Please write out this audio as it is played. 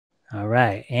All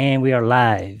right, and we are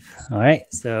live. All right,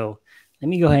 so let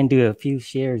me go ahead and do a few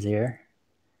shares here.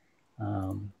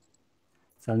 Um,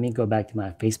 so let me go back to my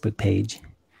Facebook page.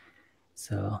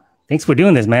 So thanks for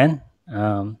doing this, man.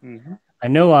 Hmm. I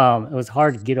know it was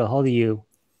hard to get a hold of you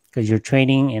because you're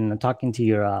training and talking to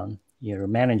your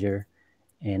manager,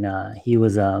 and he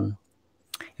was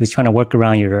trying to work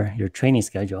around your training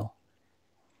schedule,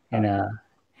 and Oh,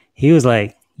 he was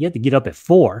like, "You have to get up at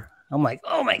 4." I'm like,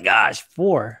 "Oh my gosh,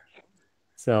 4!"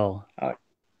 So oh,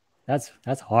 that's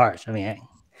harsh. I mean,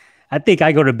 I think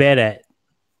I go to bed at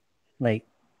like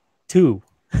 2.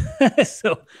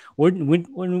 So when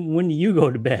do you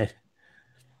go to bed?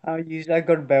 usually I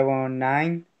go to bed around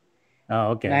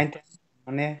Oh, okay. 9, 10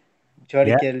 on there. Try to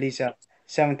Yeah. get at least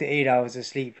 7 to 8 hours of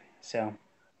sleep. So,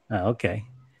 Oh, okay.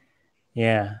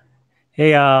 Yeah.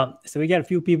 Hey, so we got a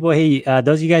few people. Hey,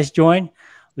 those of you guys join.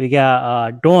 We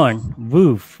got Duarn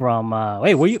Vue from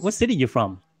wait, what city you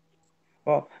from?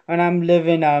 well, when I'm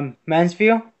living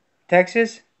Mansfield,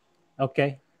 Texas.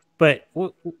 Okay. But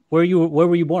where were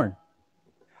you born?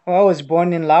 Well, I was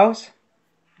born in Laos.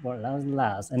 Born Laos,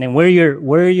 Laos. And then where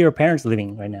are your parents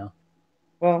living right now?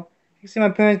 Well, actually, my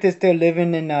parents are still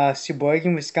living in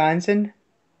Sheboygan, Wisconsin.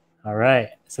 All right.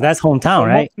 So Uh, that's hometown, but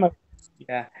right?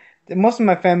 yeah, most of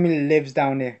my family lives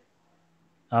down there.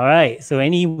 All right. So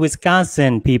any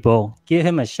Wisconsin people, give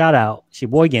him a shout out.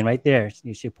 Sheboygan right there.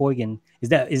 Sheboygan. Is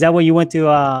that where you went to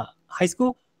high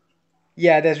school?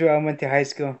 Yeah, that's where I went to high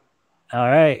school. All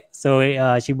right. So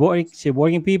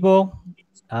Sheboygan people,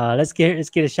 let's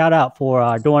get a shout out for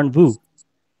Duarn Vue.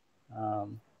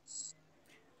 Um,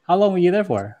 how long were you there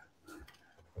for?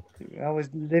 I was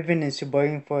living in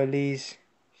Sheboygan for at least,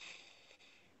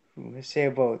 let's say,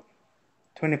 about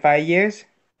 25 years.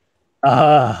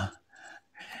 Uh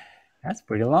that's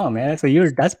pretty long, man. So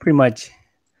that's pretty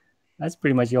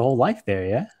much your whole life there,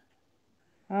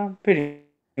 yeah? Pretty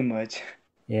much.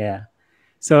 Yeah.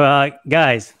 So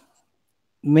guys,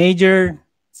 major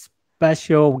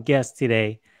special guest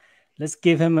today. Let's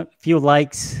give him a few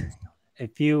likes.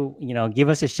 If give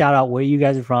us a shout out where you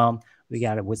guys are from. We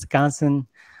got a Wisconsin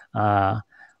uh,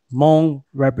 Hmong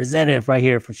representative right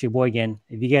here from Sheboygan.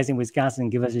 If you guys in Wisconsin,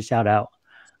 give us a shout out.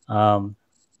 Um,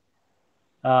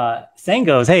 Sang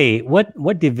goes, hey,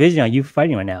 what division are you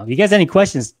fighting right now? If you guys have any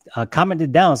questions, comment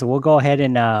it down. So we'll go ahead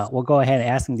and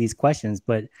ask him these questions.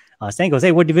 But Sang goes,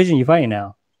 hey, what division are you fighting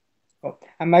now? Oh,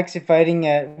 I'm actually fighting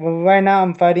well, right now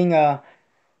I'm fighting at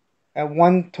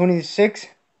 126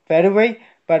 featherweight,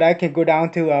 but I can go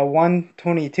down to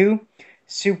 122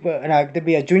 super, to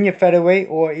be a junior featherweight,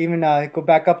 or even go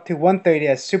back up to 130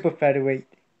 as super featherweight.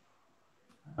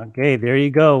 Okay, there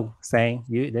you go. Saying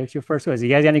there's your first question.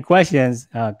 You guys got any questions?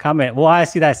 Comment. We'll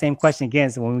ask you that same question again.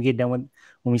 So when we get done with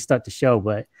when we start the show,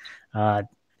 but uh,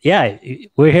 yeah,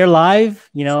 we're here live.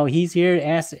 He's here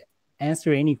to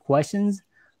answer any questions.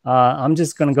 I'm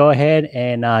just gonna go ahead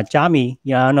and Jami. I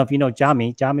don't know if you know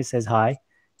Jami. Jami says hi.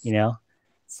 You know,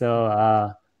 so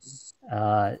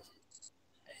uh,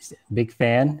 big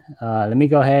fan. Let me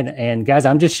go ahead and guys,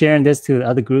 I'm just sharing this to the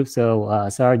other groups. So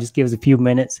sorry, just give us a few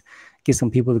minutes, get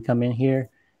some people to come in here,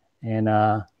 and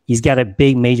he's got a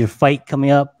big major fight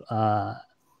coming up.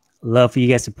 Love for you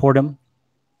guys to support him.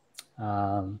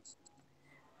 Um,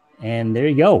 and there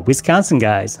you go, Wisconsin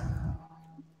guys,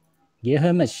 give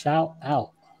him a shout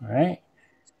out. All right.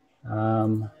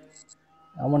 Um,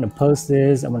 I want to post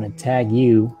this. I'm going to tag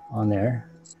you on there.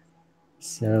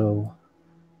 So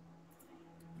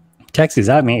Texas,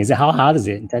 I mean, how hot is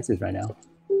it in Texas right now?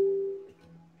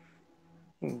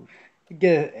 Ooh,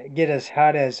 get as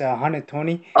hot as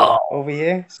 120 Oh, over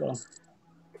here. So,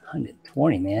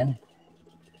 120, man.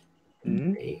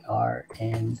 mhm.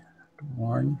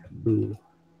 Duarn Vue.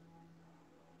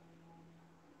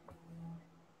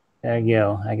 There you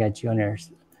go. I got you on there.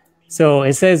 So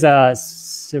it says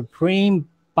Supreme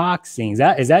Boxing.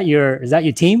 Is that your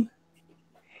team?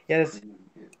 Yeah,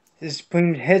 this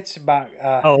Supreme Hits about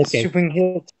Oh, okay. Supreme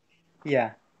Hits.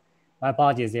 Yeah. My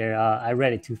apologies there. I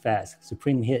read it too fast.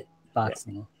 Supreme Hit Yeah.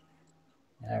 Boxing.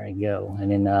 There we go.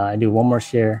 And then I do one more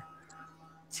share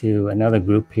to another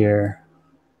group here.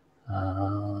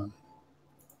 Um,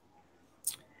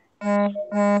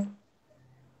 all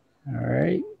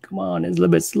right. Come on. It's a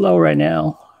little bit slow right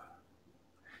now.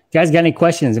 You guys got any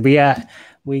questions? We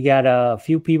got a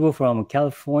few people from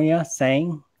California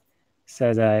saying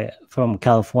says from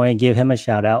California. Give him a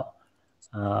shout out.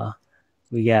 Uh,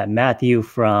 we got Matthew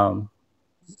from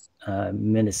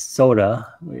Minnesota.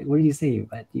 What do you say,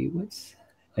 Matthew?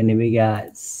 And then we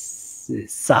got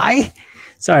Sai.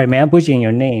 Sorry, man, I'm butchering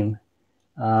your name.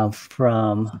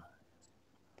 From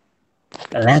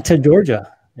Atlanta,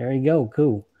 Georgia. There you go.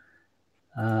 Cool.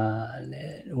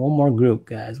 One more group,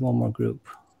 guys. One more group.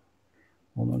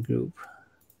 One more group.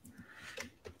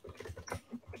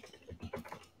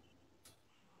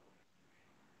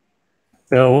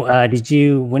 So,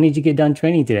 when did you get done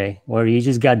training today? Or you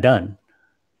just got done?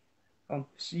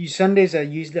 Sundays are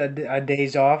usually our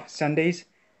days off. Sundays.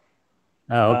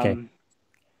 Oh, okay. Um,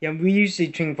 yeah, we usually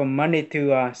train from Monday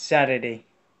to Saturday.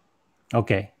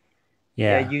 Okay.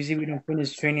 Yeah, Yeah. usually we don't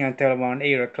finish training until around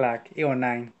 8 o'clock, 8 or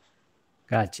 9.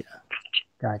 Gotcha.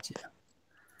 Gotcha.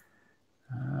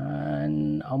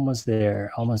 And almost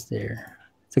there. Almost there.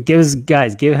 So give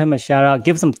him a shout out.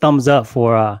 Give some thumbs up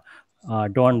for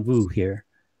Duarn Vue here.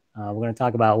 We're gonna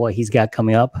talk about what he's got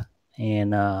coming up,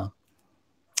 and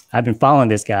I've been following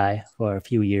this guy for a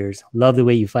few years. Love the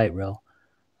way you fight, bro.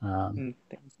 Um, Mm,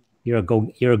 you're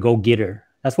a go getter.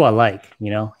 That's what I like.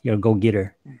 You're a go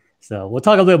getter. So we'll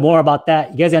talk a little bit more about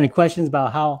that. You guys got any questions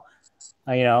about how,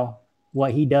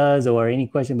 what he does, or any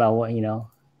question about what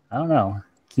I don't know.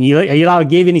 Are you allowed to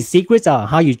give any secrets on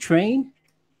how you train?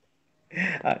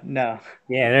 no.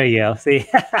 Yeah, there you go. See,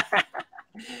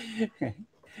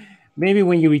 maybe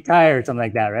when you retire or something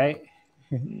like that, right?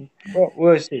 Well,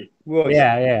 we'll see. We'll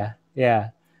Yeah, see. yeah, yeah.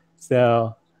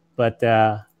 So, but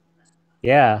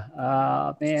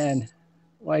yeah, man,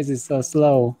 why is it so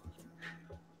slow?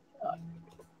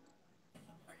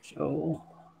 So,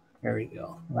 there we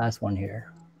go. Last one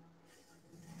here,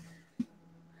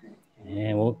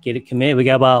 and we'll get it committed. We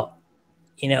got about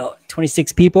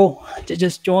 26 people to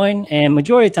just join, and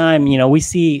majority of the time, we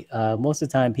see most of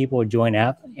the time people join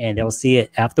app and they'll see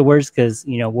it afterwards because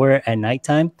we're at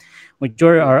nighttime.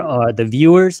 Majority Yeah. are the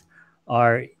viewers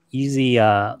are easy.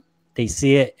 They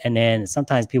see it, and then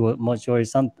sometimes people majority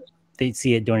some they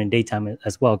see it during the daytime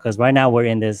as well, because right now we're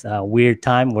in this weird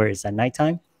time where it's at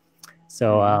nighttime.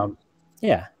 So Hmm.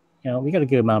 yeah, we got a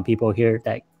good amount of people here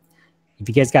that if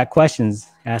you guys got questions,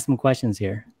 ask some questions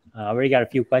here. I already got a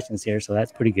few questions here, so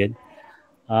that's pretty good.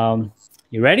 Um,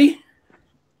 you ready?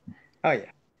 Oh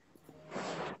yeah.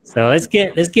 So let's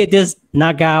get this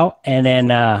knockout and then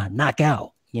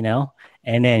knockout,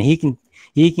 and then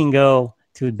he can go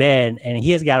to bed, and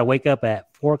he has got to wake up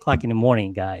at 4 o'clock in the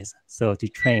morning, guys. So to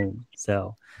train.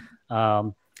 So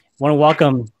want to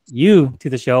welcome you to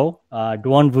the show,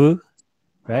 Duarn Vue,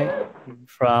 right? Mhm.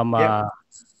 From Yep.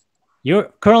 you're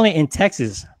currently in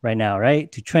Texas right now, right?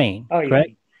 To train, Oh yeah.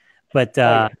 correct? But Oh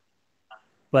uh, yeah.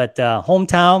 but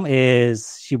hometown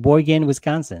is Sheboygan,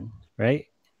 Wisconsin, right?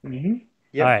 Hmm. All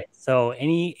Yep. right. So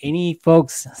any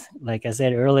folks, like I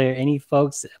said earlier, any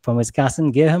folks from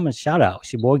Wisconsin, give him a shout out,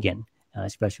 Sheboygan,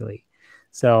 especially.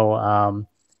 So,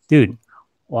 dude,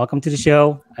 welcome to the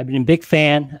show. I've been a big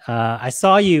fan. I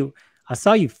saw you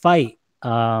fight.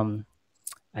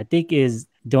 I think is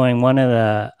during one of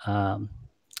the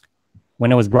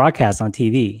when it was broadcast on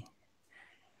TV.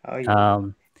 Oh yeah.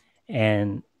 Um,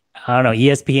 and I don't know,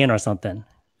 ESPN or something.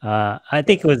 I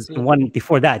think Yep. it was the one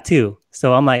before that too.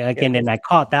 So I'm like, again, Yep. then I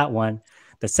caught that one,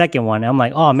 the second one. I'm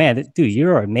like, oh man, dude,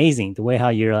 you're amazing. The way how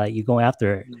you're like you going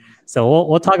after it. So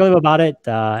we'll talk a little bit about it.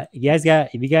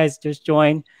 If you guys just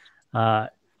joined, uh,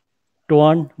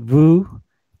 Duarn Vue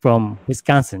from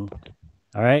Wisconsin.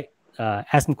 All right,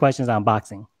 ask some questions on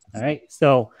boxing. All right,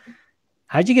 so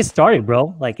how'd you get started,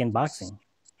 bro? Like in boxing?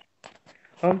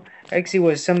 Um, Actually,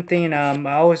 was something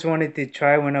I always wanted to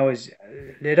try when I was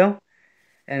little,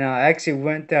 and I actually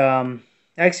went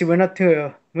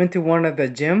to one of the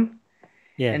gym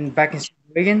Yeah, and back in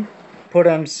Oregon, put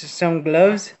on some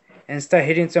gloves and start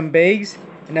hitting some bags,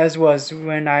 and that was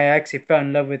when I actually fell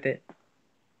in love with it.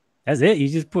 that's it. You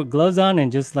just put gloves on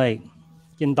and just like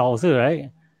getting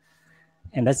right?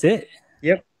 And that's it.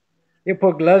 Yep, you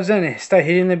put gloves on and start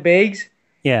hitting the bags,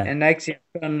 Yeah. and actually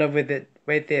fell in love with it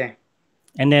right there.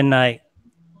 And then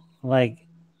like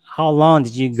how long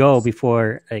did you go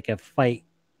before like a fight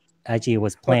actually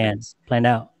was Well, planned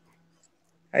out?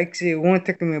 actually, it won't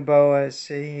take me about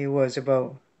say it was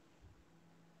about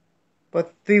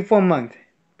 3 4 months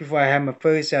before I had my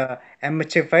first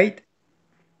amateur fight.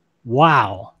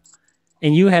 Wow.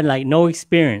 And you had like no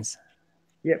experience.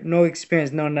 Yep, no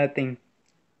experience, no nothing.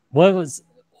 What was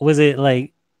it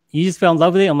like you just fell in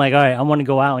love with it? I'm like, all right, I want to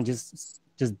go out and just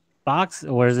box,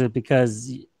 or is it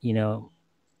because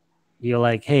you're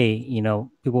like, hey,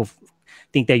 people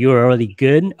think that you're already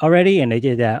good already and they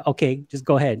did that. Okay, just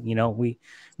go ahead. We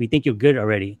think you're good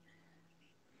already.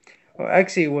 Well,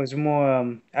 actually, it was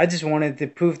more. I just wanted to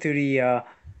prove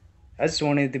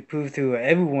to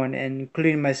everyone, and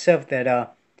including myself, that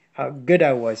how good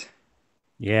I was.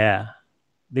 Yeah.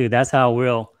 Dude, that's how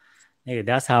real. Hey,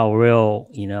 that's how real.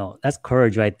 That's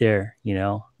courage right there.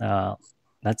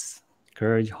 That's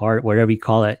courage, heart, whatever you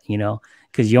call it.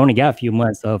 because you only got a few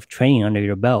months of training under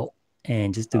your belt,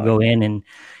 and just to Oh go yeah. in and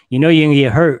you're gonna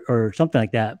get hurt or something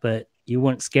like that, but you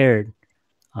weren't scared.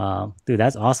 Dude,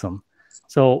 that's awesome.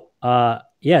 So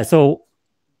yeah, so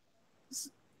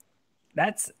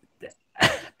that's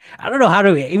I don't know how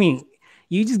to. I mean,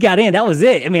 you just got in. That was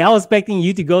it. I mean, I was expecting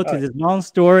you to go to Oh, this long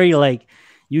story, like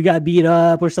you got beat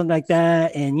up or something like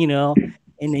that, and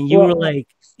and then you were well, like,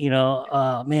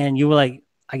 man, you were like,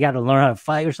 I got to learn how to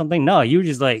fight or something. No, you were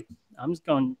just like, I'm just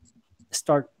going to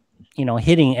start,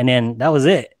 hitting, and then that was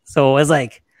it. So it's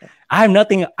like, I have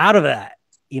nothing out of that,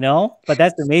 but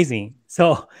that's amazing.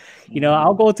 So,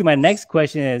 I'll go to my next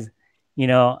question is,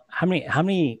 how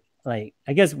many like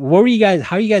I guess what were you guys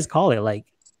how do you guys call it, like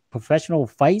professional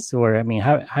fights, or I mean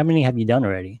how many have you done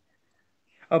already?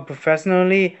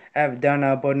 professionally, I've done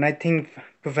about 19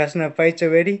 professional fights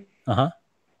already. Uh-huh.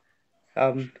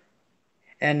 Um,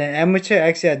 and amateur,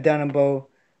 actually, I've done about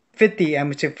 50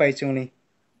 amateur fights only.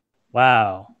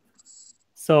 Wow.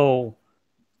 So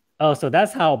so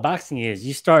that's how boxing is.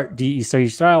 You start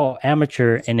out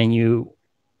amateur, and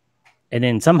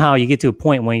then somehow you get to a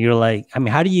point when you're like, I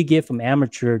mean, how do you get from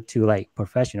amateur to like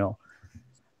professional?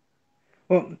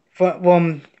 Well,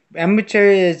 amateur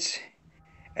is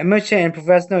amateur and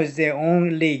professional is their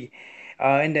own league.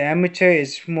 In the amateur,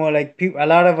 it's more like a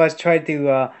lot of us try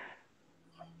to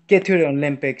get to the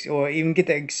Olympics or even get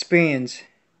the experience,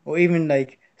 or even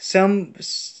like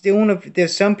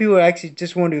there's some people actually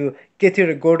just want to get to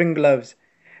the Golden Gloves.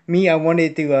 Me, I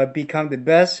wanted to become the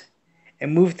best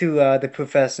and move to the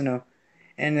professional.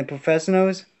 And the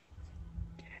professionals,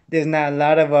 there's not a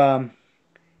lot of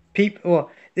people.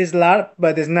 Well, there's a lot,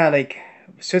 but there's not like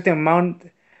certain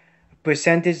amount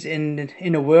percentage in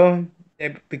the world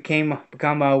that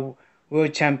become a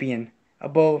world champion.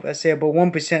 About I say about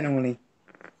 1% only.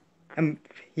 Um,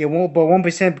 yeah, about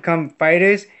 1% become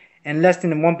fighters, and less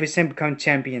than 1% become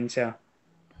champions. So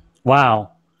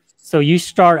Wow. So you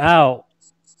start out,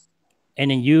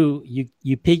 and then you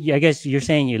pick, I guess you're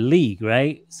saying your league,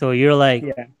 right? So you're like,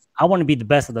 yeah. I want to be the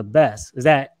best of the best. Is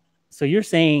that so? You're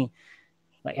saying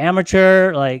like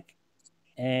amateur, like,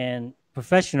 and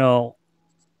professional,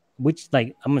 which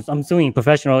like I'm assuming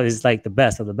professional is like the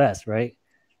best of the best, right?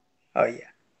 Oh yeah.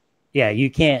 Yeah, you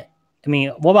can't. I mean,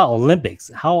 what about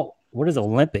Olympics? What is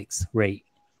Olympics rate?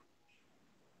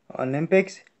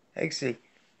 Olympics. Actually,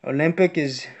 Olympic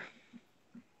is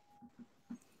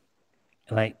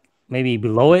Like maybe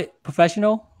below it,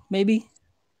 professional, maybe?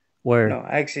 no. Where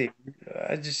Actually,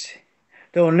 I just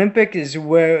the Olympic is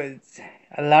where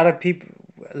a lot of people,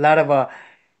 a lot of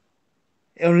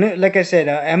like I said,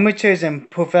 amateurs and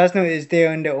professional is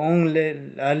there in their own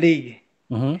league.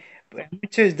 mm-hmm. But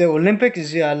amateurs, the Olympics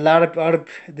is a lot of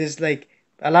there's like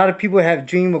a lot of people have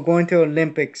dream of going to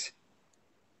Olympics,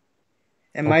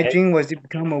 and my Okay. dream was to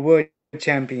become a world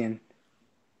champion.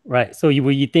 Right. So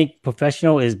you think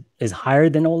professional is higher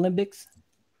than Olympics?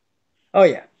 Oh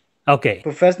yeah, Okay.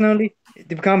 professionally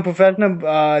to become professional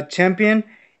champion,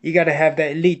 you gotta have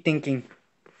that elite thinking.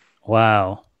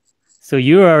 Wow. So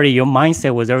your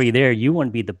mindset was already there. You want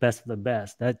to be the best of the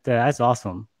best. That's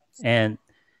awesome. And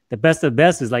the best of the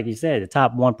best is like you said, the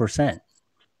top 1%,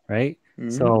 right? Hmm.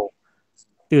 So,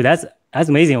 dude, that's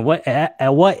amazing.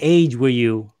 At what age were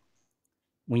you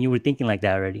when you were thinking like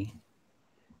that already?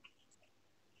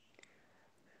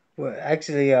 Well,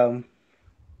 actually,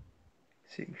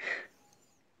 see,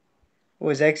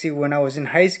 was actually when I was in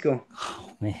high school.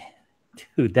 Oh man,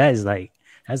 dude, that's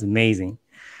amazing.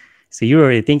 So you were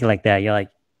already thinking like that. You're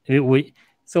like,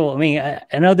 so I mean,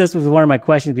 I know this was one of my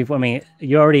questions before. I mean,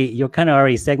 you're kind of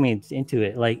already segmented into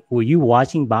it. Like, were you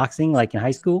watching boxing like in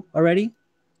high school already?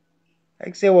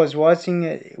 Actually, I was watching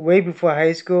it way before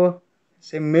high school,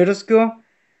 say middle school,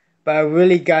 but I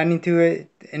really got into it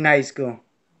in high school.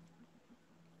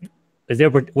 Is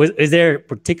there a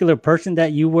particular person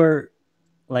that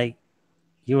like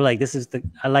you were like, this is the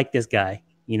I like this guy,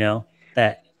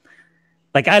 that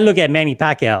like I look at Manny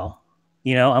Pacquiao,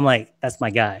 I'm like, that's my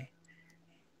guy.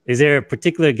 Is there a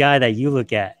particular guy that you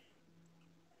look at?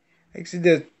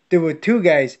 Actually, there were two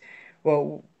guys.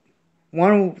 Well,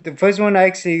 the first one I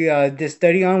actually did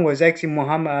study on was actually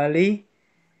Muhammad Ali,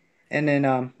 and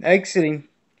then actually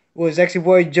was actually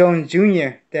Roy Jones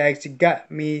Jr. that actually got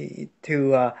me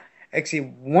to actually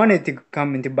wanted to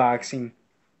come into boxing,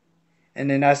 and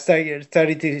then I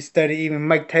started to study even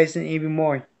Mike Tyson even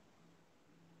more.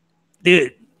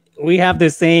 Dude, we have the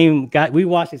same guy. We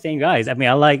watch the same guys. I mean,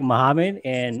 I like Muhammad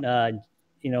and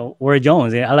Roy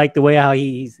Jones. And I like the way how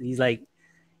he's like,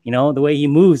 the way he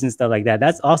moves and stuff like that.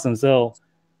 That's awesome. So,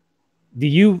 do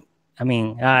you? I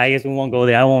mean, I guess we won't go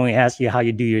there. I won't ask you how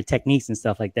you do your techniques and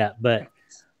stuff like that. But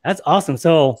that's awesome.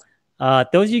 So,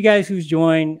 those of you guys who's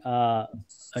joined,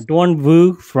 Duarn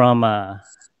Vue from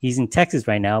he's in Texas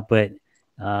right now, but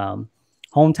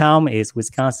hometown is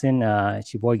Wisconsin,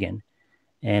 Sheboygan.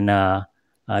 And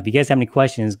if you guys have any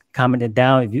questions, comment it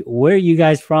down. Where are you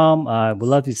guys from? We'd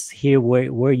love to hear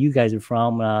where you guys are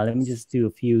from. Let me just do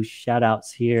a few shout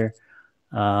outs here.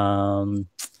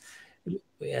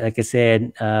 Like I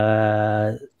said,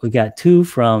 we got 2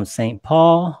 from St.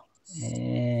 Paul,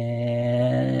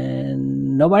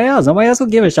 and nobody else. Nobody else will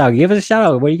give a shout out. Give us a shout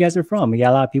out where you guys are from. We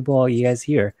got a lot of people, you guys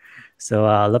here. So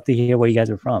I'd love to hear where you guys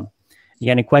are from. You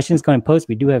got any questions, go and post.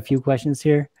 We do have a few questions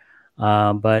here.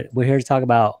 But we're here to talk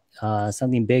about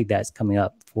something big that's coming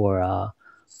up for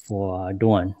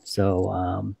Duarn.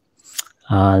 So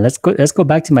let's go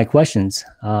back to my questions,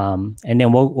 and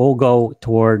then we'll go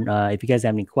toward if you guys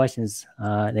have any questions,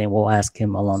 then we'll ask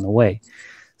him along the way.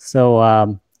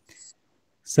 So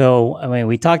so I mean,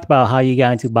 we talked about how you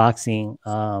got into boxing,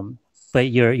 but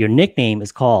your nickname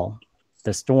is called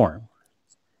the Storm,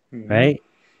 right?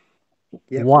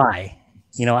 Yep. Why?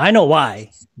 I know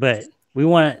why, but we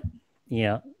want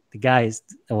the guys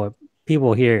or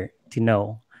people here to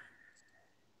know.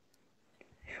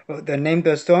 Well, the name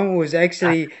The Storm was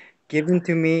actually given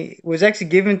to me. Was actually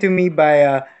given to me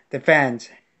by the fans.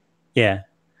 Yeah.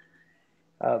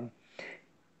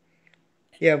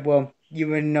 Yeah. Well, you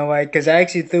wouldn't know why, because I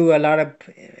actually threw a lot of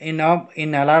in a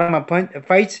lot of my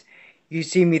fights. You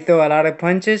see me throw a lot of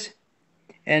punches,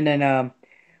 and then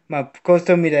my coach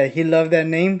told me that he loved that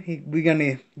name. We're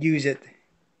gonna use it.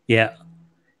 Yeah.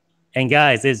 And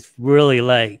guys, it's really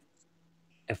like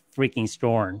a freaking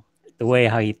storm. The way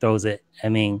how he throws it. I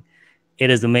mean, it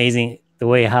is amazing the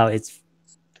way how it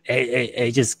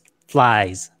just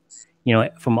flies,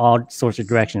 from all sorts of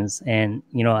directions. And,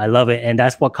 I love it. And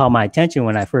that's what caught my attention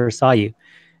when I first saw you.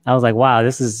 I was like, wow,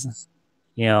 this is,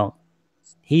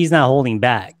 he's not holding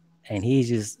back, and he's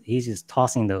just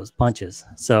tossing those punches.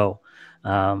 So,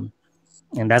 and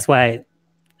that's why I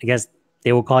guess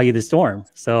they will call you the Storm.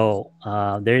 So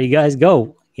there you guys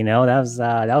go.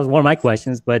 That was one of my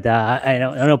questions, but I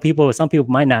know some people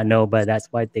might not know, but that's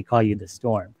why they call you the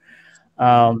Storm.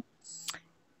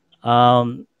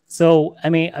 So I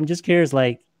mean, I'm just curious,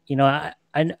 like, I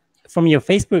from your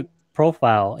Facebook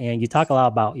profile, and you talk a lot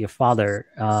about your father.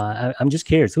 I'm just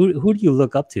curious, who do you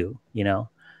look up to,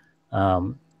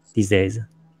 these days?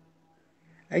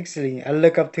 Actually, I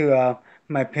look up to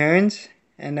my parents,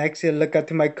 and actually look up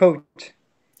to my coach.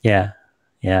 Yeah,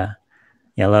 yeah.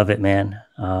 Yeah, I love it, man.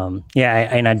 Yeah,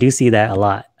 and I do see that a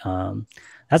lot.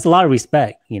 That's a lot of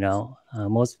respect,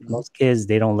 most kids,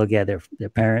 they don't look at their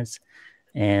parents,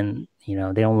 and they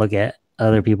don't look at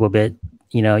other people. But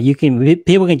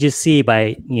people can just see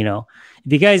by if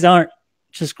you guys aren't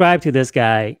subscribed to this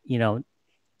guy,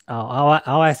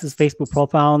 I'll ask his Facebook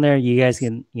profile on there. You guys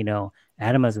can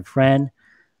add him as a friend.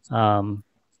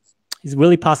 He's a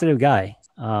really positive guy.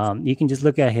 You can just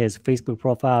look at his Facebook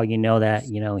profile, that,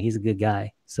 he's a good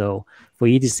guy. So for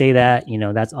you to say that,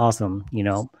 that's awesome.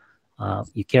 You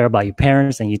care about your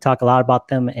parents, and you talk a lot about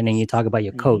them, and then you talk about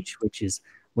your coach, which is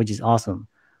awesome.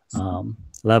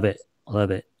 Love it.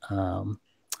 Love it. Do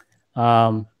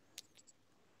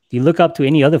you look up to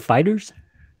any other fighters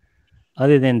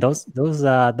other than those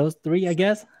 3, I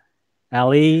guess?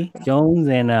 Ali, Jones,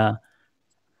 and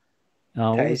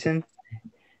Tyson.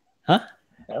 Huh?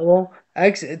 Well,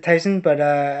 actually Tyson, but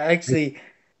actually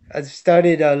I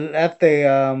started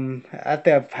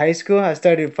after high school. I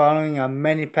started following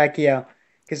Manny Pacquiao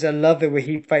because I love the way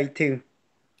he fight too.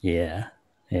 Yeah,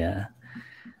 yeah,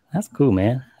 that's cool,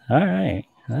 man. All right,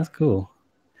 that's cool.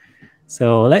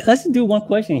 So let's just do one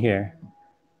question here.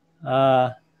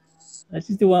 Let's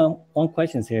just do one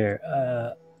questions here.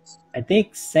 I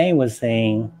think Sang was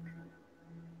saying.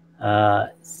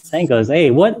 Sang goes,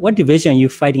 "Hey, what division are you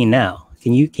fighting now?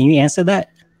 Can you answer that?"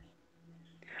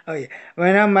 Oh yeah,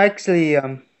 when I'm actually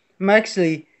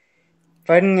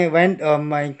fighting event.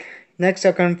 My next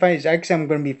upcoming fight is actually I'm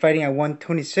going to be fighting at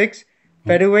 126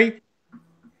 featherweight,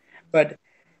 but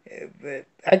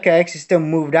I could actually still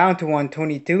move down to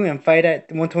 122 and fight at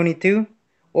 122,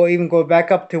 or even go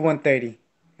back up to 130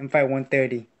 and fight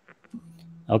 130.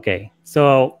 Okay,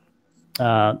 so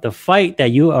the fight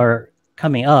that you are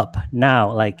coming up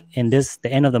now, like in the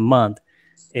end of the month,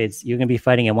 you're gonna be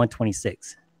fighting at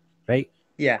 126, right?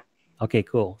 Yeah. Okay,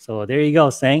 cool. So there you go,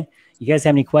 Sang. You guys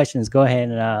have any questions, go ahead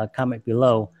and comment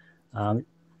below. Have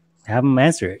them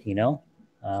answer it,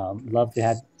 love to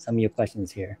have some of your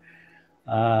questions here.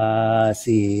 Let's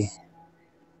see.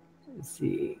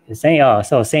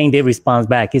 Saying did respond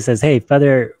back. He says, "Hey,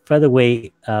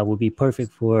 featherweight would be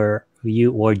perfect for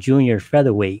you, or junior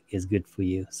featherweight is good for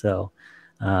you." So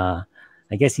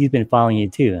I guess he's been following you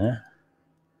too, huh?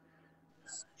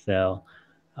 So,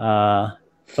 uh,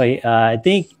 but I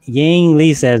think Yang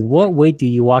Lee says, "What weight do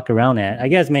you walk around at?" I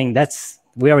guess, man, that's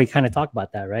we already kind of talked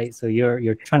about that, right? So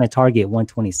you're trying to target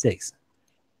 126.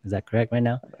 Is that correct right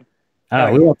now?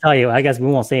 Oh We yeah. won't tell you. I guess we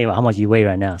won't say how much you weigh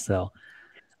right now. So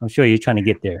I'm sure you're trying to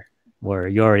get there, or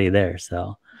you're already there.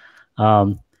 So,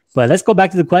 um, but let's go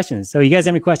back to the questions. So you guys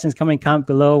have any questions? Comment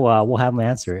below. We'll have them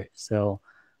answer it. So,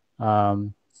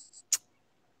 um,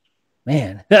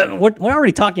 man, we're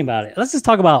already talking about it. Let's just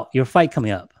talk about your fight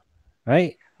coming up,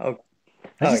 right? Oh,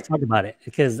 Let's oh just yeah. talk about it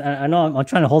because I know I'm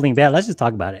trying to holding back. Let's just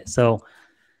talk about it. So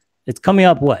it's coming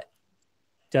up. What?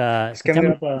 It's coming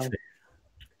September up.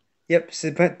 Yep,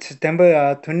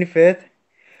 September 25th.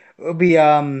 It'll be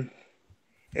it'll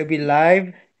be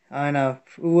live on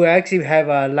we will actually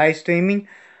have live streaming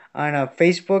on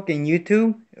Facebook and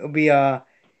YouTube. It'll be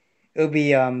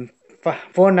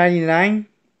 4.99.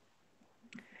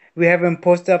 We haven't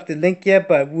posted up the link yet,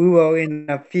 but we will in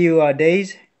a few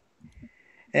days.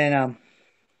 And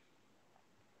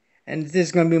this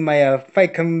is gonna be my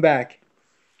fight coming back.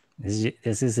 This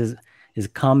is his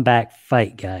comeback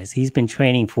fight, guys. He's been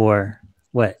training for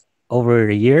what, over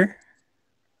a year?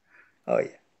 Oh yeah,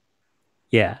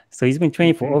 Yeah. So he's been been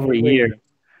training for training over for a way. year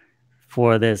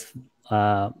for this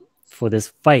uh for this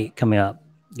fight coming up.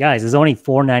 Guys, it's only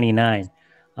 $4.99.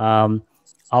 Um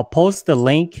I'll post the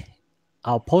link.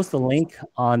 I'll post the link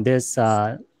on this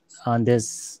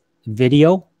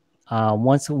video.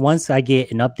 Once I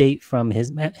get an update from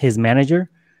his manager,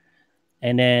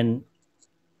 and then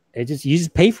you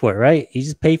just pay for it, right? You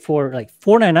just pay for like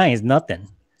 $4.99 is nothing.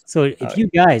 So Oh if you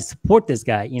yeah. guys support this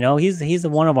guy, he's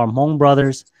one of our Hmong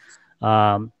brothers.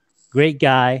 Um, Great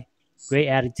guy, great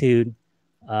attitude.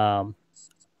 Um,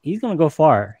 he's gonna go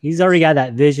far. He's already got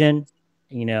that vision.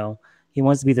 You know, he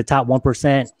wants to be the top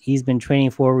 1%. He's been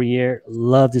training for over a year.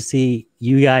 Love to see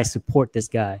you guys support this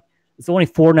guy. It's only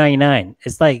 $4.99.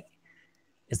 It's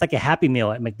like a Happy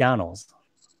Meal at McDonald's.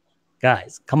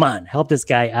 Guys, come on, help this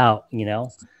guy out.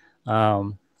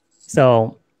 Um,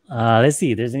 so let's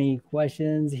see. If there's any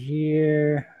questions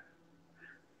here?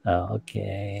 Oh,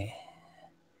 okay.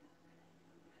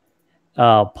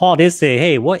 Paul did say,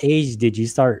 "Hey, what age did you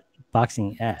start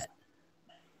boxing at?"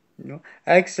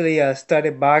 I actually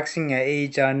started boxing at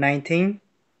age 19.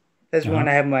 That's Uh-huh. when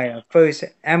I had my first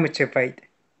amateur fight.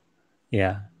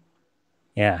 Yeah,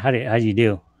 yeah. How did you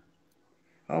do?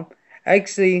 Well,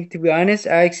 actually, to be honest,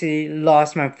 I actually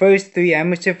lost my first three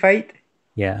amateur fight.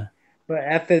 Yeah, But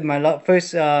after my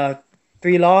first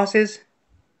three losses,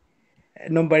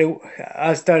 nobody.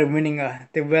 I started winning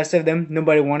the rest of them.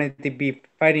 Nobody wanted to be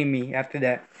fighting me after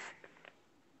that.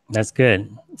 that's good.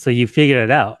 So you figured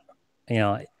it out. You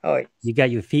know, Oh, you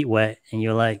got your feet wet, and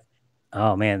you're like,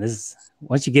 "Oh man, this is."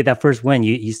 Once you get that first win,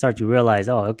 you start to realize,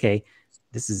 "Oh, okay,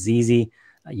 this is easy."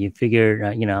 You figure,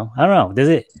 I don't know. Does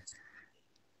it?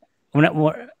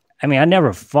 I mean, I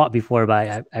never fought before,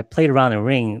 but I played around the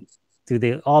ring. Do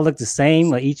they all look the same?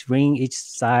 Like each ring, each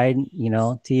side,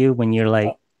 to you when you're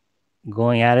like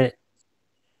going at it?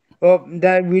 well,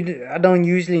 that I don't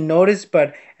usually notice,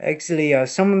 but actually,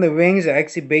 some of the rings are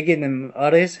actually bigger than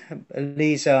others. At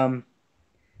least, I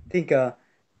think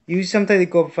you sometimes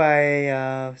go by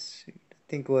I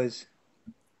think it was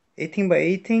 18 by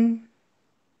 18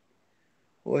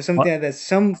 or something like that.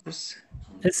 Some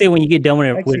Let's say when you get done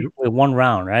with, actually, with one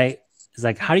round, right? It's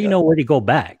like, how do you yeah. know where to go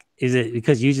back? Is it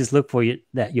because you just look for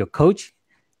your coach,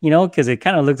 because it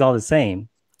kind of looks all the same?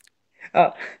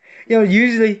 Uh,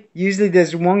 usually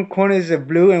there's one corner is a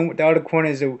blue and the other corner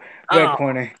is a red Oh,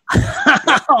 corner.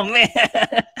 Yeah. oh man,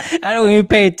 I don't even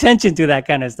pay attention to that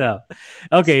kind of stuff.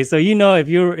 Okay, so if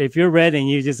you're red and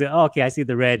you just say, oh, okay, I see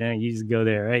the red, and you just go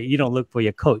there, right? You don't look for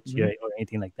your coach, Mhm. right, or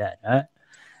anything like that, huh?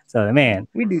 So man,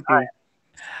 We do too.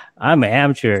 I'm an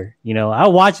amateur. I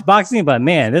watch boxing, but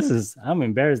man, I'm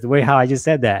embarrassed the way how I just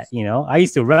said that. I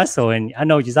used to wrestle, and I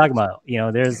know what you're talking about.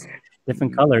 There's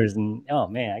different Mhm. colors, and oh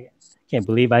man, I can't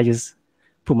believe I just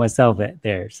put myself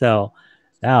there. So,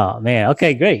 oh man,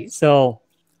 okay, great. So,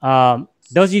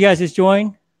 those of you guys just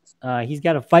joined, he's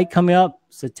got a fight coming up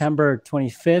September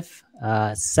 25th,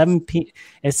 7 p.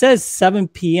 It says 7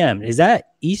 p.m. Is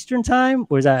that Eastern time,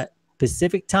 or is that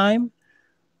Pacific time,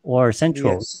 or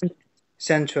Central? Yes,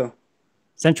 Central.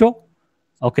 Central?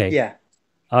 Okay. Yeah,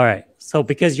 All right. So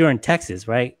because you're in Texas,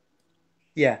 right?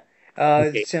 yeah.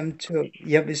 Okay. Central.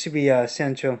 Yep, it should be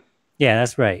Central. Yeah,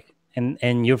 that's right.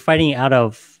 And you're fighting out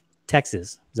of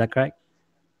Texas. Is that correct?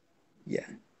 Yeah,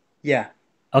 yeah.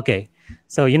 Okay.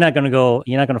 So you're not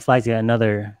gonna fly to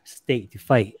another state to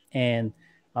fight. And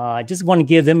I just want to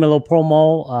give them a little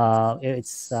promo.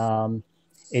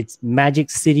 It's Magic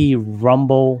City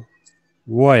Rumble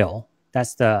Royal.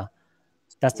 That's the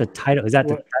title. Is that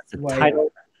What? that's the Why?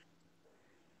 title?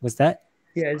 What's that?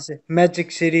 Yeah, it's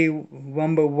Magic City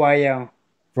Rumble YL.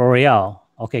 Royale.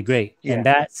 Okay, great. And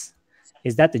Yeah.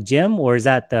 is that the gym or is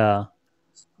that the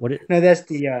what? No, that's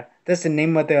the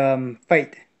name of the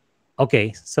fight,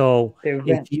 Okay, so the if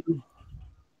event. you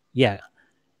yeah,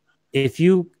 if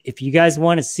you guys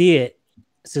want to see it,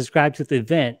 subscribe to the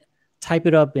event. Type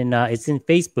it up in it's in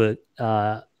Facebook.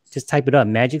 Just type it up,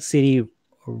 Magic City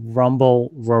Rumble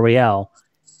Royale,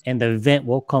 and the event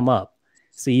will come up.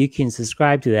 So you can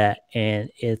subscribe to that,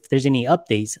 and if there's any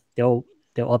updates, they'll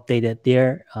update it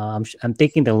there. I'm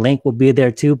thinking the link will be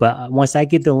there too. But once I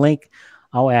get the link,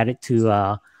 I'll add it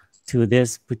to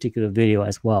this particular video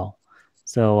as well.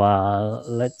 So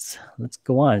let's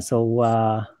go on.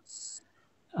 So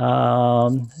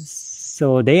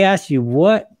they asked you,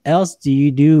 what else do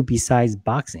you do besides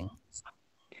boxing?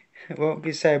 Well,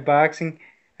 beside boxing,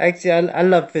 actually, I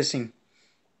love fishing.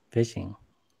 Fishing.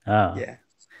 Oh, Yeah.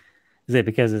 is it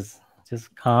because it's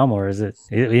just calm, or is it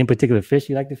in particular fish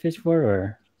you like to fish for,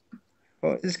 or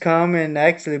Well, it's common.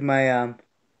 Actually, my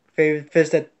favorite fish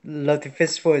that I love to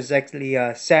fish for is actually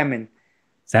salmon.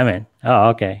 salmon? Oh,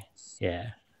 okay.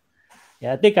 Yeah.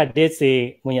 Yeah, I think I did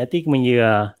see when you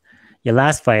your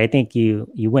last fight, I think you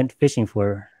went fishing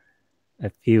for a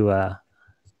few uh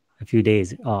a few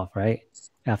days off, right?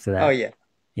 After Oh that. yeah.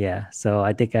 Yeah. So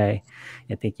I think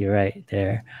you're right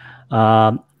there.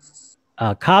 Um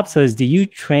Cobb says, do you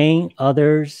train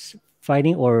others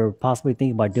fighting or possibly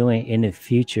think about doing it in the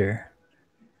future?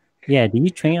 Yeah, do you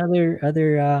train other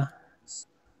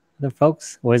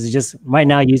folks? Or is it just right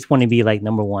now you just want to be like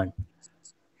number one?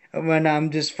 When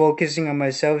I'm just focusing on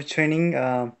myself, training,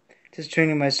 just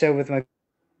training myself with my.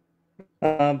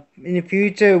 In the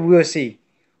future, we'll see.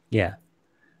 Yeah.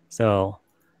 So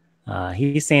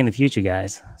he's saying the future,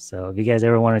 guys. So if you guys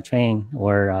ever want to train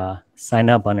or sign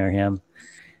up under him,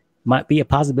 might be a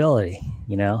possibility.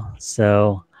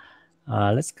 So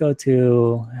let's go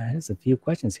to there's a few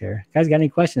questions here. Guys, got any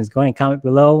questions? Go ahead and comment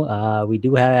below. We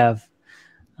do have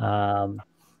um,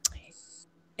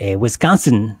 a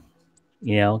Wisconsin,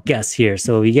 guest here.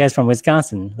 So if you guys from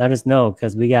Wisconsin, let us know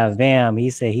because we got Vam. He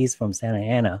said he's from Santa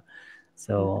Ana.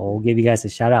 So we'll give you guys a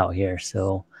shout out here.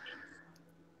 So,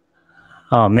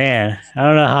 oh man, I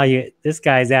don't know how this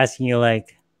guy's asking you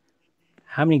like,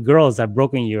 how many girls have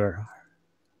broken your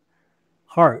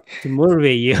heart to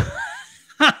motivate you?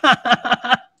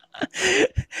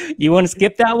 You want to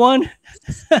skip that one?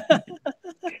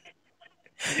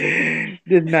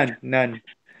 There's none, none.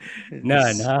 None,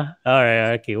 It's, huh? All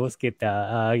right, okay, we'll skip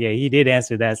that. Yeah, he did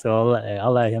answer that, so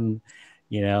I'll let him,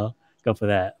 go for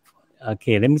that.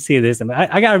 Okay, let me see this.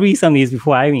 I gotta read some of these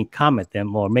before I even comment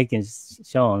them or making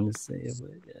show them.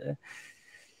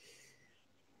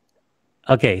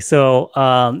 Okay, so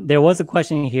there was a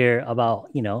question here about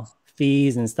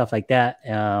fees and stuff like that.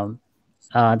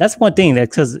 That's one thing that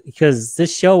because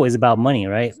this show is about money,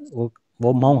 right? We're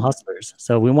Hmong Hustlers,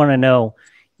 so we want to know,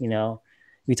 you know,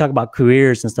 we talk about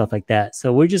careers and stuff like that.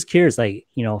 So we're just curious, like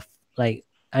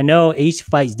I know each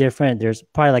fight's different. There's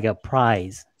probably like a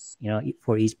prize,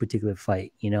 for each particular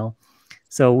fight.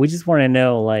 So we just want to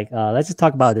know, like, let's just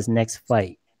talk about this next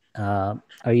fight. Are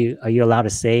you allowed to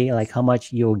say like how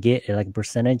much you'll get, like a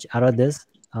percentage out of this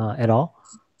at all?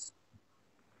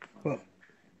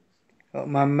 well,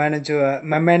 my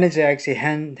manager actually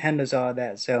handles all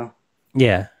that. So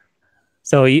Yeah.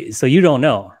 So you don't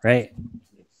know, right?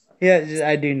 yeah,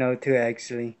 I do know too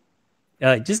actually.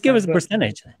 Just give us a But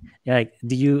percentage. Yeah, like,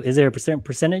 is there a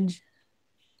percentage?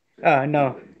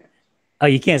 no, Oh,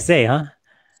 you can't say, huh?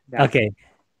 no. Okay.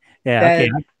 Yeah. Okay.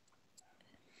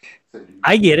 That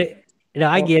I get it. I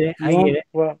well, get it. you I get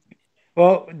want it.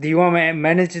 well, do you want my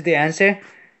manager to answer?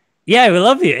 Yeah, we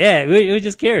love you. Yeah, we're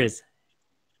just curious.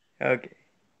 Okay.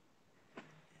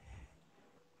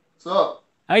 What's up?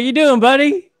 How you doing,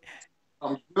 buddy?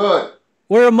 I'm good.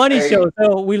 We're a money Hey, show,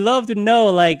 so we love to know,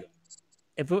 like,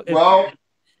 if well,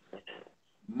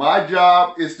 my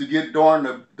job is to get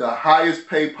Duarn the highest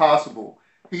pay possible.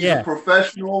 He's a yeah,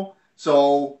 professional,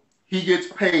 so he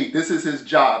gets paid. This is his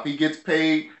job. He gets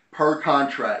paid per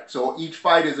contract. So each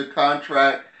fight is a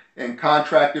contract and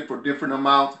contracted for different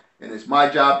amounts, and it's my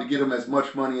job to get him as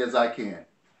much money as I can.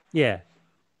 yeah.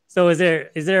 So is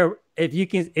there if you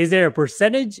can is there a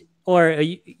percentage or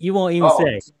you won't even Oh,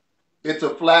 say? it's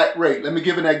a flat rate. Let me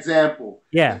give an example.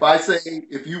 Yeah, If I say,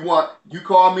 if you want, you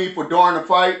call me for during the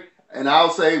fight, and I'll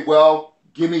say, well,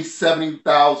 give me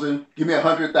 70,000, give me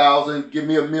 100,000, give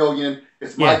me 1 million.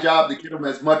 It's my yeah. job to get them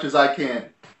as much as I can.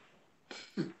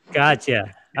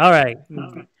 Gotcha. All right,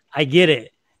 Mhm. I get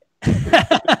it.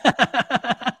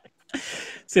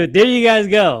 So there you guys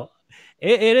go.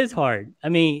 It is hard. I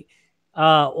mean,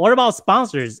 what about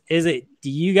sponsors? Do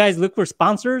you guys look for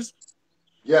sponsors?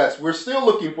 Yes, we're still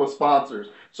looking for sponsors.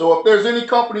 So if there's any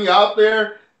company out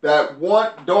there that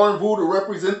want Duarn Vue to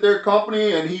represent their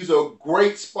company and he's a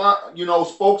great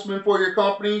spokesman for your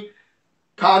company,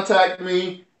 contact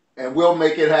me and we'll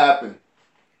make it happen.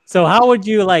 So how would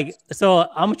you like? So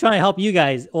I'm trying to help you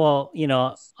guys. Well,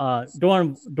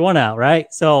 Duarn out,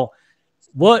 right? So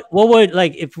what would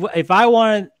like if I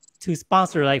wanted to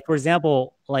sponsor, like for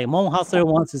example, like Hmong Hustler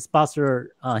wants to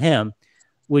sponsor him,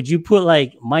 would you put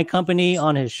like my company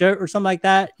on his shirt or something like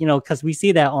that? Because we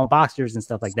see that on boxers and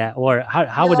stuff like that. Or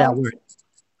how would that work?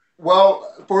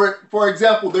 Well, for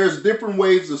example, there's different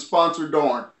ways to sponsor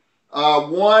Duarn.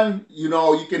 One, you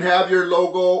can have your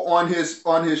logo on his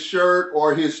shirt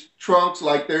or his trunks.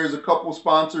 Like there's a couple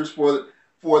sponsors for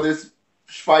this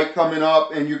fight coming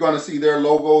up, and you're going to see their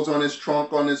logos on his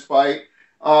trunk on this fight.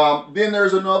 Then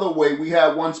there's another way. We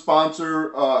had one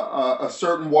sponsor, a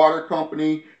certain water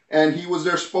company, and he was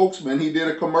their spokesman. He did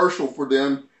a commercial for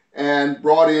them and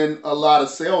brought in a lot of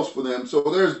sales for them. So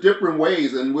there's different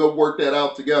ways, and we'll work that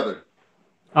out together.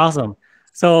 Awesome.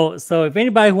 So if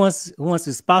anybody wants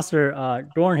to sponsor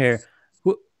Duarn here,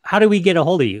 how do we get a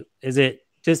hold of you? Is it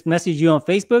just message you on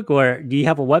Facebook, or do you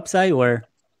have a website? Or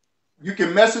you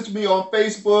can message me on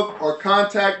Facebook or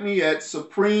contact me at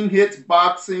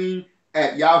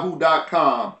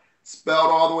supremehitsboxing@yahoo.com. Spelled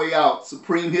all the way out,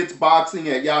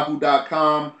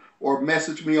 supremehitsboxing@yahoo.com, or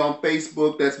message me on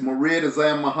Facebook. That's Marid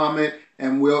Azam Muhammad,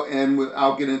 and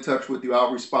I'll get in touch with you.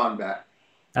 I'll respond back.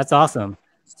 That's awesome.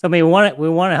 So we want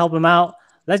to help him out.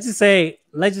 Let's just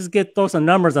throw some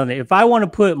numbers on it. If I want to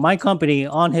put my company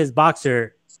on his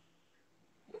boxer,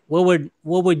 what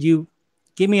would you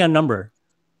give me a number?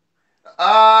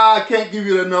 I can't give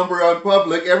you the number on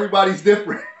public. Everybody's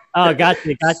different. Oh, gotcha.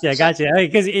 Because he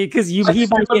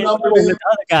might get with other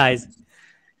guys.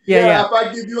 Yeah. If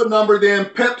I give you a number, then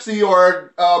Pepsi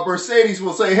or Mercedes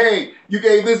will say, "Hey, you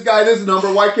gave this guy this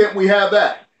number. Why can't we have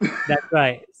that?" That's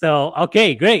right. So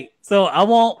okay, great. So I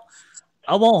won't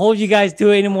hold you guys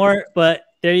to it anymore. But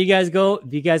there you guys go.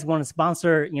 If you guys want to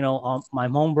sponsor, my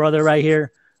Hmong brother right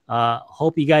here,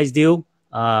 hope you guys do.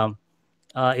 How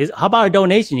about a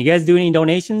donation? You guys do any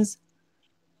donations?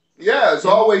 Yeah, it's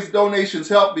always donations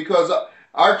help because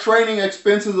our training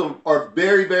expenses are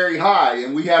very, very high,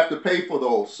 and we have to pay for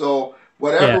those. So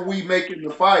whatever we make in the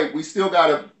fight, we still got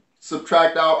to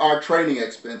subtract out our training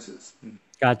expenses.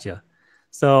 Gotcha.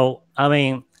 So I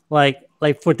mean, like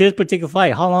for this particular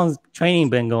fight, how long's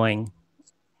training been going?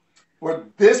 For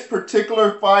this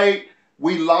particular fight,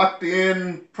 we locked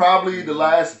in probably the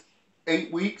last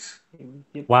 8 weeks.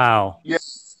 Wow.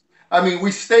 Yes. I mean,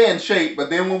 we stay in shape, but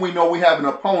then when we know we have an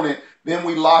opponent, then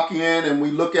we lock in and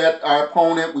we look at our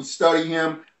opponent, we study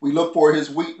him, we look for his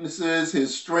weaknesses,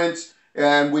 his strengths,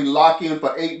 and we lock in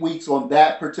for 8 weeks on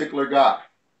that particular guy.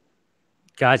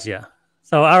 Gotcha.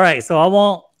 So, all right. So I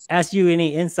won't ask you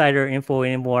any insider info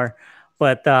anymore,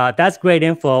 but that's great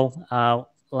info.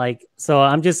 So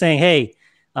I'm just saying, hey,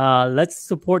 let's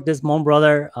support this Hmong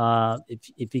brother.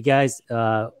 If you guys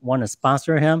want to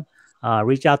sponsor him,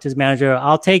 reach out to his manager.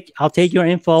 I'll take your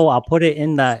info. I'll put it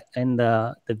in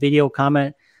the video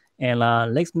comment, and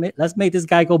let's make this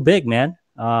guy go big, man.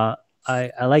 I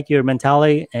like your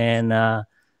mentality and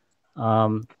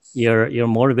your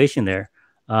motivation there.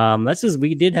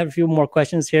 We did have a few more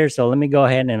questions here, so let me go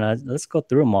ahead and let's go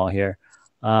through them all here.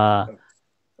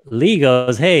 Lee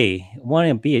goes, hey,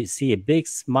 want to see a big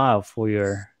smile for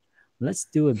your. Let's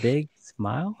do a big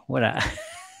smile. Did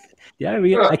I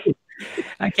read?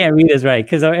 I can't read this right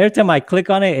because every time I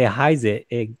click on it, it hides it.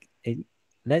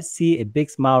 Let's see a big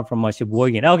smile from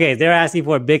Sheboygan. Okay, they're asking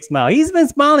for a big smile. He's been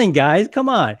smiling, guys. Come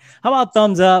on. How about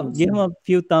thumbs up? Give him a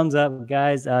few thumbs up,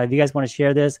 guys. If you guys want to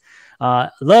share this,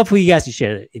 love for you guys to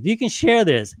share it. If you can share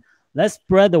this, let's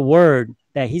spread the word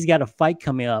that he's got a fight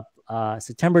coming up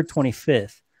September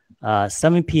 25th,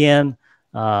 7 p.m.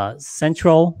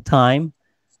 Central Time,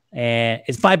 and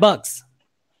it's $5.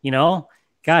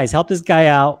 Guys, help this guy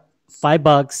out.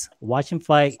 $5. Watch him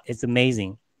fight. It's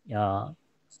amazing.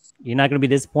 You're not going to be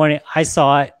disappointed. I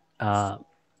saw it.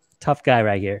 Tough guy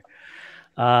right here.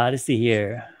 Let's see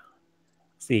here.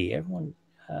 Everyone.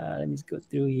 Let me just go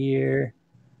through here.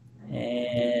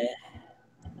 And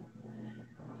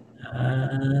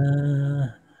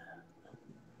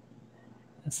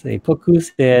let's see. Poku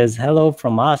says hello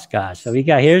from Oshkosh. So we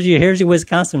got here's your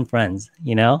Wisconsin friends.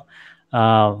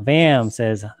 Vam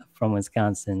says from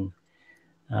Wisconsin.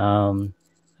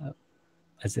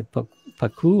 Is it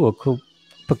Paku or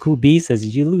Paku B says,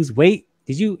 did you lose weight?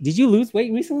 did you lose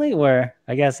weight recently, or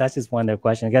I guess that's just one of their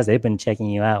questions. I guess they've been checking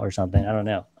you out or something. I don't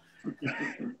know.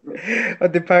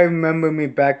 But they probably remember me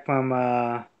back from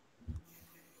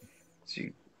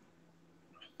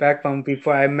back from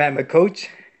before I met my coach.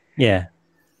 Yeah,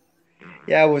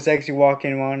 Yeah, I was actually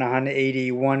walking around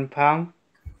 181 pound.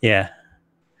 yeah,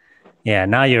 yeah.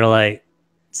 Now you're like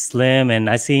slim, and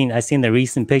I seen the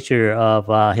recent picture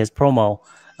of his promo.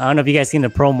 I don't know if you guys seen the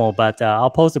promo, but I'll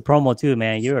post the promo too,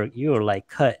 man. You're like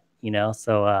cut,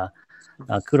 So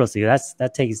kudos to you.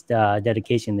 That takes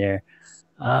dedication there.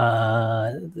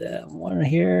 The one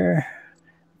here,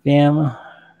 bam.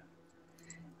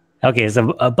 Okay,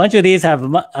 so a bunch of these have a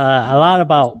lot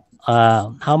about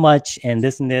how much and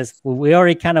this and this. We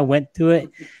already kind of went to it.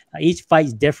 Each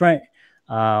fight's different,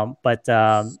 but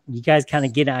you guys kind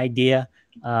of get an idea.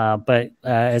 But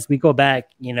as we go back,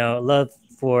 love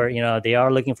for they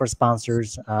are looking for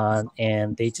sponsors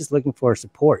and they just looking for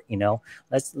support.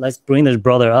 Let's bring this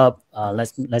brother up.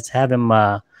 Let's have him.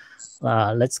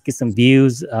 Let's get some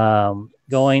views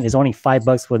going. It's only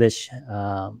 $5 for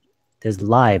this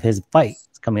live. His fight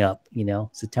is coming up.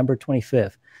 September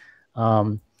 25th.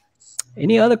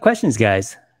 Any other questions,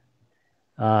 guys?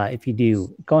 If you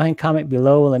do, go ahead and comment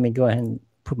below. Let me go ahead and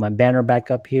put my banner back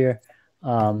up here.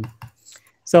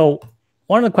 So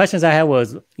one of the questions I had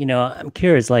was, I'm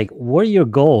curious, like, what are your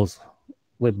goals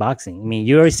with boxing? I mean,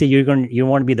 you already say you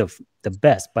want to be the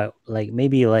best, but like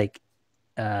maybe like,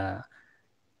 is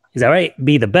that right?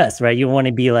 Be the best, right? You want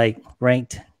to be like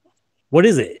ranked. What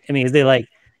is it? I mean, is it like?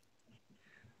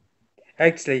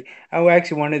 Actually, I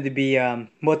actually wanted to be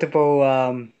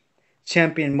multiple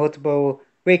champion, multiple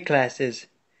weight classes.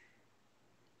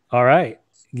 All right,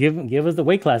 give us the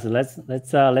weight classes.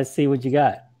 Let's see what you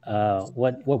got.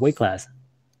 What weight class?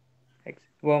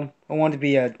 Well, I want to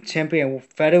be a champion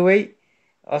featherweight,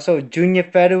 also junior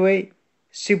featherweight,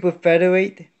 super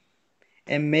featherweight,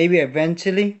 and maybe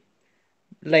eventually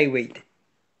lightweight.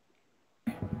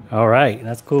 All right,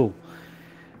 that's cool.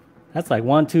 That's like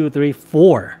 1, 2, 3,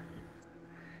 4.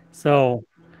 So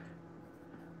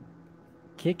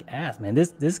kick ass, man.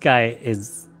 This guy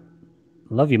is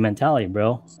love you mentality,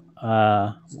 bro.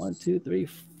 1, 2, 3,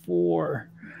 4.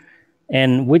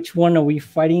 And which one are we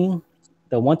fighting?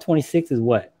 The 126 is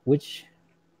what? Which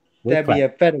weight That'd class? be a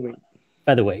featherweight.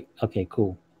 Featherweight. Okay,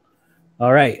 cool.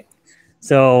 All right.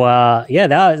 So yeah,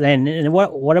 that was and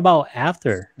what about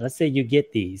after? Let's say you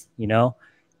get these,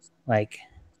 like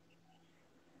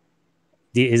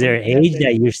is there an age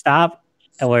that you stop,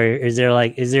 or is there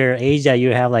an age that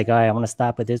you have like, all right, I want to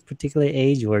stop at this particular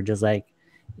age, or just like,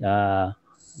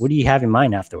 what do you have in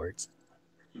mind afterwards?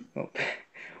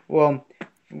 Well,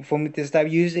 for me to stop,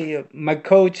 usually my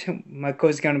coach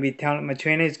is gonna be telling my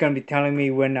trainer is gonna be telling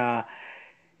me when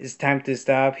it's time to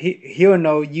stop. He'll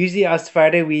know. Usually us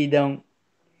fighter we don't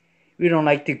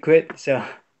like to quit, so.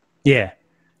 Yeah.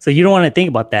 So you don't want to think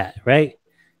about that, right?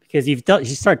 Because if you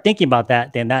start thinking about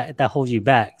that, then that holds you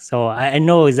back. So I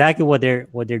know exactly what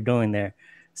they're doing there.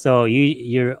 So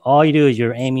you're all you do is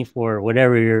you're aiming for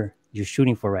whatever you're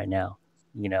shooting for right now,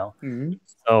 Mm-hmm.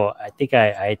 So I think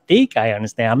I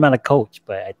understand. I'm not a coach,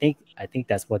 but I think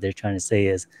that's what they're trying to say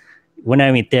is we're not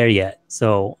even there yet.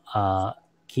 So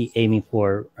keep aiming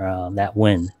for that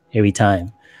win every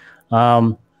time.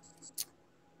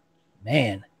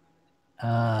 Man.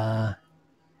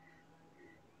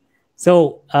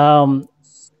 So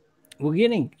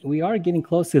we are getting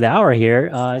close to the hour here.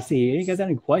 Let's see, you guys have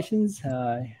any questions?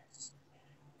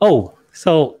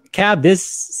 So Cab,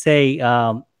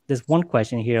 this one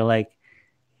question here, like,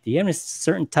 do you have a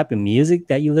certain type of music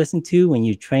that you listen to when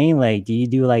you train? Like, do you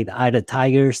do like the Eye of the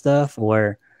Tiger stuff,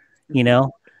 or you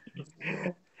know?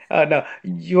 Oh no,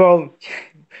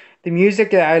 the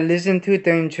music that I listen to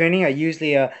during training are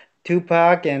usually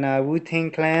Tupac and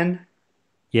Wu-Tang Clan.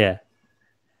 Yeah,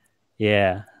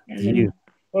 yeah. Do you?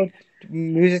 Well,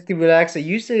 music to relax.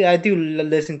 Usually I do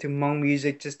listen to Hmong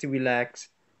music just to relax.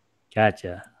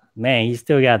 Gotcha. Man, you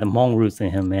still got the Hmong roots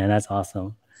in him, man. That's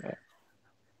awesome.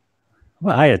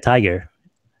 Well, Eye of the Tiger.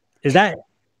 Is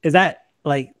that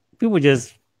like people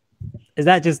just? Is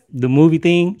that just the movie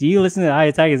thing? Do you listen to Eye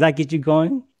of the Tiger? Does that get you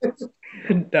going?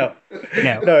 No,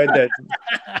 No. no, it doesn't.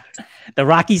 The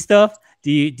Rocky stuff.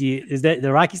 Do you is that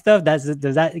the Rocky stuff? Does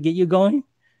that get you going?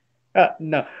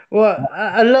 No. Well,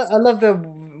 I love the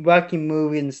Rocky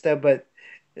movie and stuff, but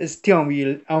it's still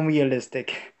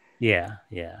unrealistic. Yeah,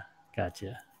 yeah.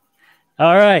 Gotcha.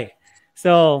 All right.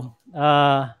 So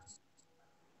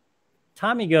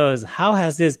Tommy goes, how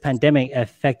has this pandemic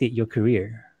affected your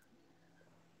career?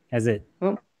 Has it?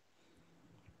 Well,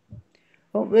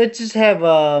 well, we just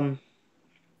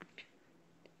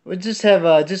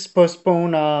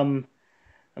postpone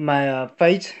my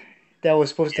fight that I was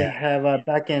supposed to have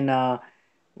back in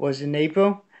was in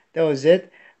April. That was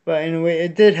it. But anyway,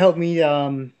 it did help me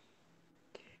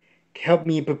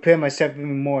prepare myself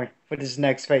even more for this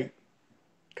next fight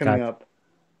coming Gotcha. up.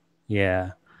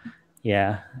 Yeah.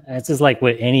 Yeah, it's just like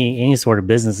with any sort of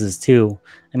businesses too.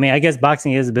 I mean, I guess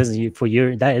boxing is a business for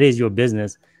your that it is your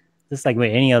business. Just like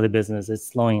with any other business, it's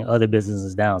slowing other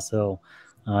businesses down. So,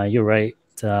 you're right.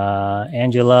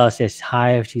 Angela says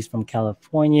hi. She's from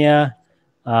California.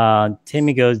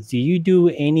 Timmy goes, "Do you do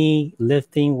any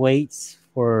lifting weights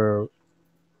for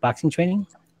boxing training?"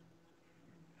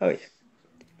 Oh yeah,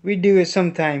 we do it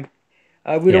sometime.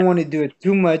 We Yeah, don't want to do it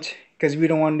too much because we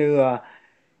don't want to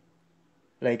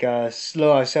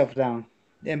slow ourselves down.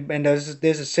 And there's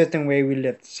a certain way we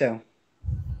lift. So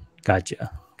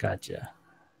gotcha, gotcha.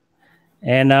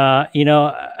 And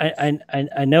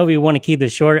I know we want to keep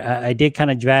this short. I did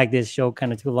kind of drag this show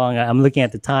kind of too long. I'm looking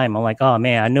at the time. I'm like, oh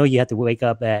man, I know you have to wake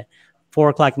up at 4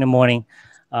 o'clock in the morning.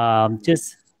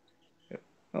 Just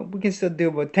we can still do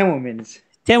about 10 more minutes.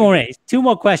 10 more minutes. Two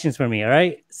more questions for me. All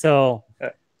right. So, Uh,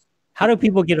 how do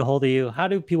people get a hold of you? How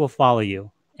do people follow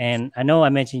you? And I know I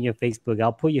mentioned your Facebook.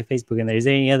 I'll put your Facebook in there. Is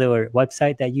there any other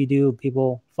website that you do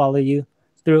people follow you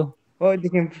through? well,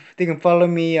 they can follow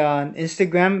me on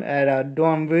Instagram at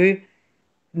Duarn Vue.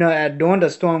 No, at Duarn the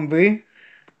Storm Vue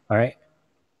All right.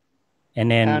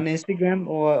 And then on Instagram,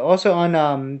 or also on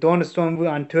Duarn the Storm Vue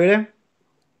on Twitter.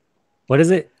 what is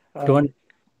it? Um, Doing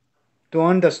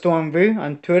Duarn the Storm Vue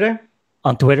on Twitter.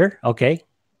 on Twitter. Okay.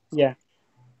 Yeah,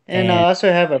 and I And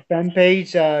also have a fan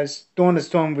page, Duarn the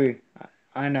Storm Vue,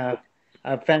 on a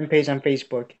fan page on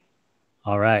Facebook.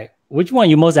 all right. Which one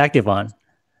you most active on?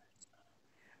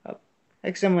 Uh,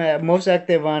 Actually, I'm most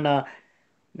active on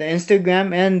the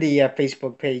Instagram and the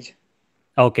Facebook page.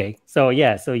 Okay. So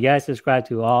yeah, so you guys subscribe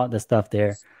to all the stuff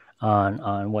there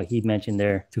on what he mentioned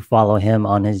there to follow him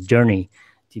on his journey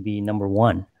to be number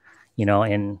one.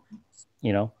 And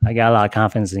I got a lot of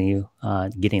confidence in you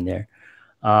getting there.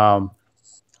 Um,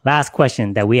 Last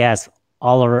question that we ask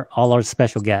all our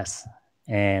special guests,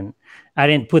 and I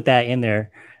didn't put that in there,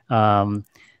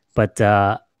 but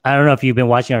I don't know if you've been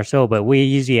watching our show, but we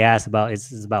usually ask about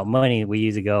it's about money. We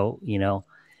usually go,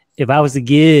 if I was to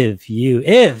give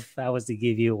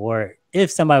you, or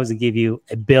if somebody was to give you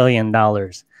 $1 billion,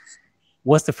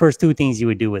 what's the first two things you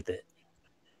would do with it?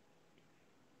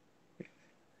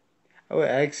 I would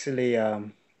actually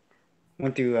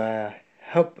want to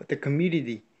help the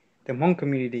community, the Hmong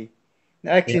community.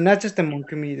 Yeah. Actually, not just the Hmong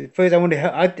community. First, I want to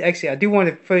help. I do want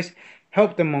to first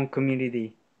help the Hmong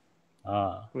community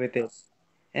Uh, with it,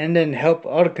 and then help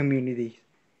other communities.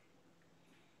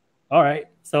 all right.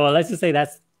 So let's just say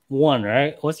that's one,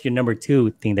 right? What's your number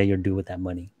two thing that you'll do with that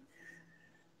money?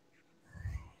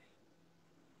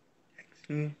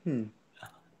 Hmm.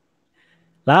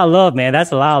 A lot of love, man.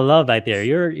 That's a lot of love right there.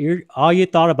 You're all you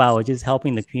thought about was just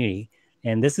helping the community.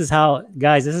 And this is how,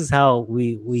 guys, this is how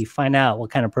we find out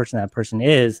what kind of person that person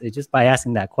is. It's just by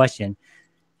asking that question.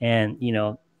 And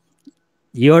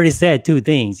you already said two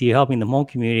things. You're helping the Hmong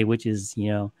community, which is,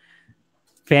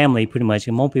 family pretty much.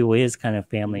 And Hmong people is kind of Hmm.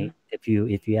 family. If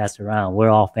you ask around, we're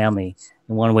all family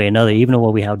in one way or another, even though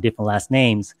we have different last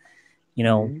names. You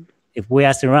know, Hmm. if we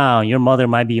ask around, your mother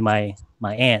might be my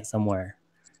aunt somewhere.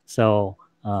 So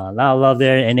a lot of love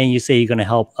there. And then you say you're gonna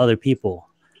help other people.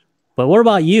 But what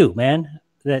about you, man?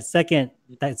 That second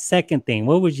thing,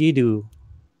 what would you do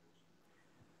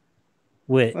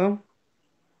with Well,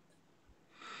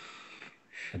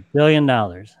 $1 billion?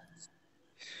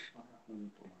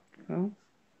 well,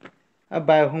 I'll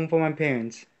buy a home for my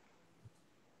parents.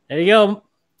 There you go.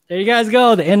 There you guys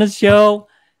go. The end of the show.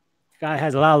 Guy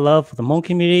has a lot of love for the Hmong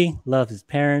community, loves his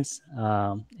parents,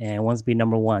 and wants to be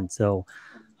number one. So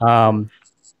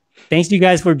thanks you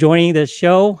guys for joining the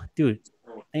show. Dude,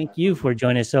 thank you for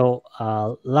joining. So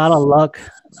a lot of luck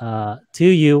to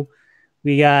you.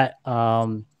 We got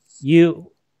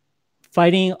you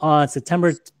fighting on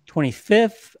September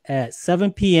 25th at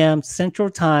 7 p.m. Central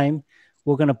Time.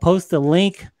 We're going to post the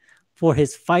link for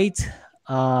his fight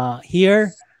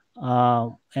here.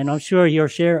 And I'm sure you'll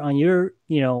share on your,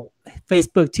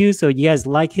 Facebook too. So you guys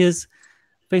like his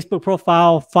Facebook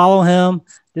profile, follow him.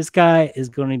 This guy is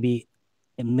going to be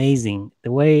amazing.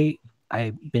 The way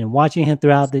I've been watching him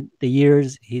throughout the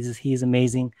years, he's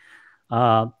amazing.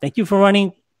 Thank you for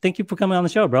running. Thank you for coming on the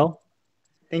show, bro.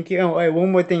 Thank you. Oh, wait,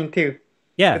 one more thing too. For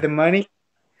Yeah. the money,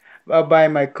 I'll buy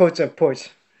my coach a Porsche.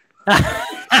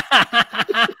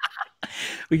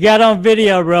 We got on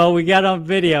video, bro. We got on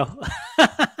video.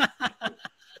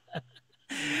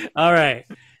 All right.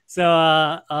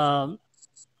 So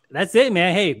that's it,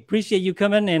 man. Hey, appreciate you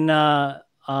coming, and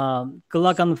good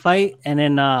luck on the fight, and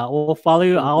then we'll follow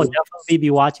you. I'll definitely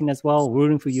be watching as well,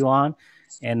 rooting for you on.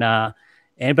 And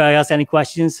anybody else any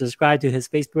questions? Subscribe to his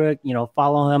Facebook.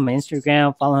 Follow him on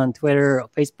Instagram, follow him on Twitter,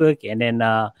 Facebook, and then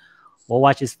we'll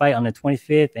watch his fight on the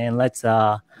 25th. And let's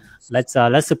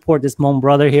support this Hmong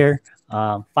brother here.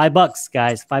 $5,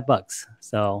 guys, $5.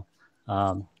 So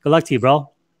good luck to you, bro.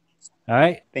 All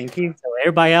right. Thank you. So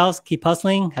everybody else, keep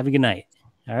hustling. Have a good night.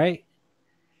 All right.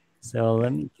 So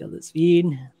let me kill this feed.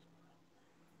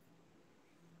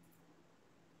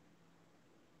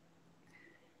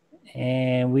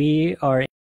 And we are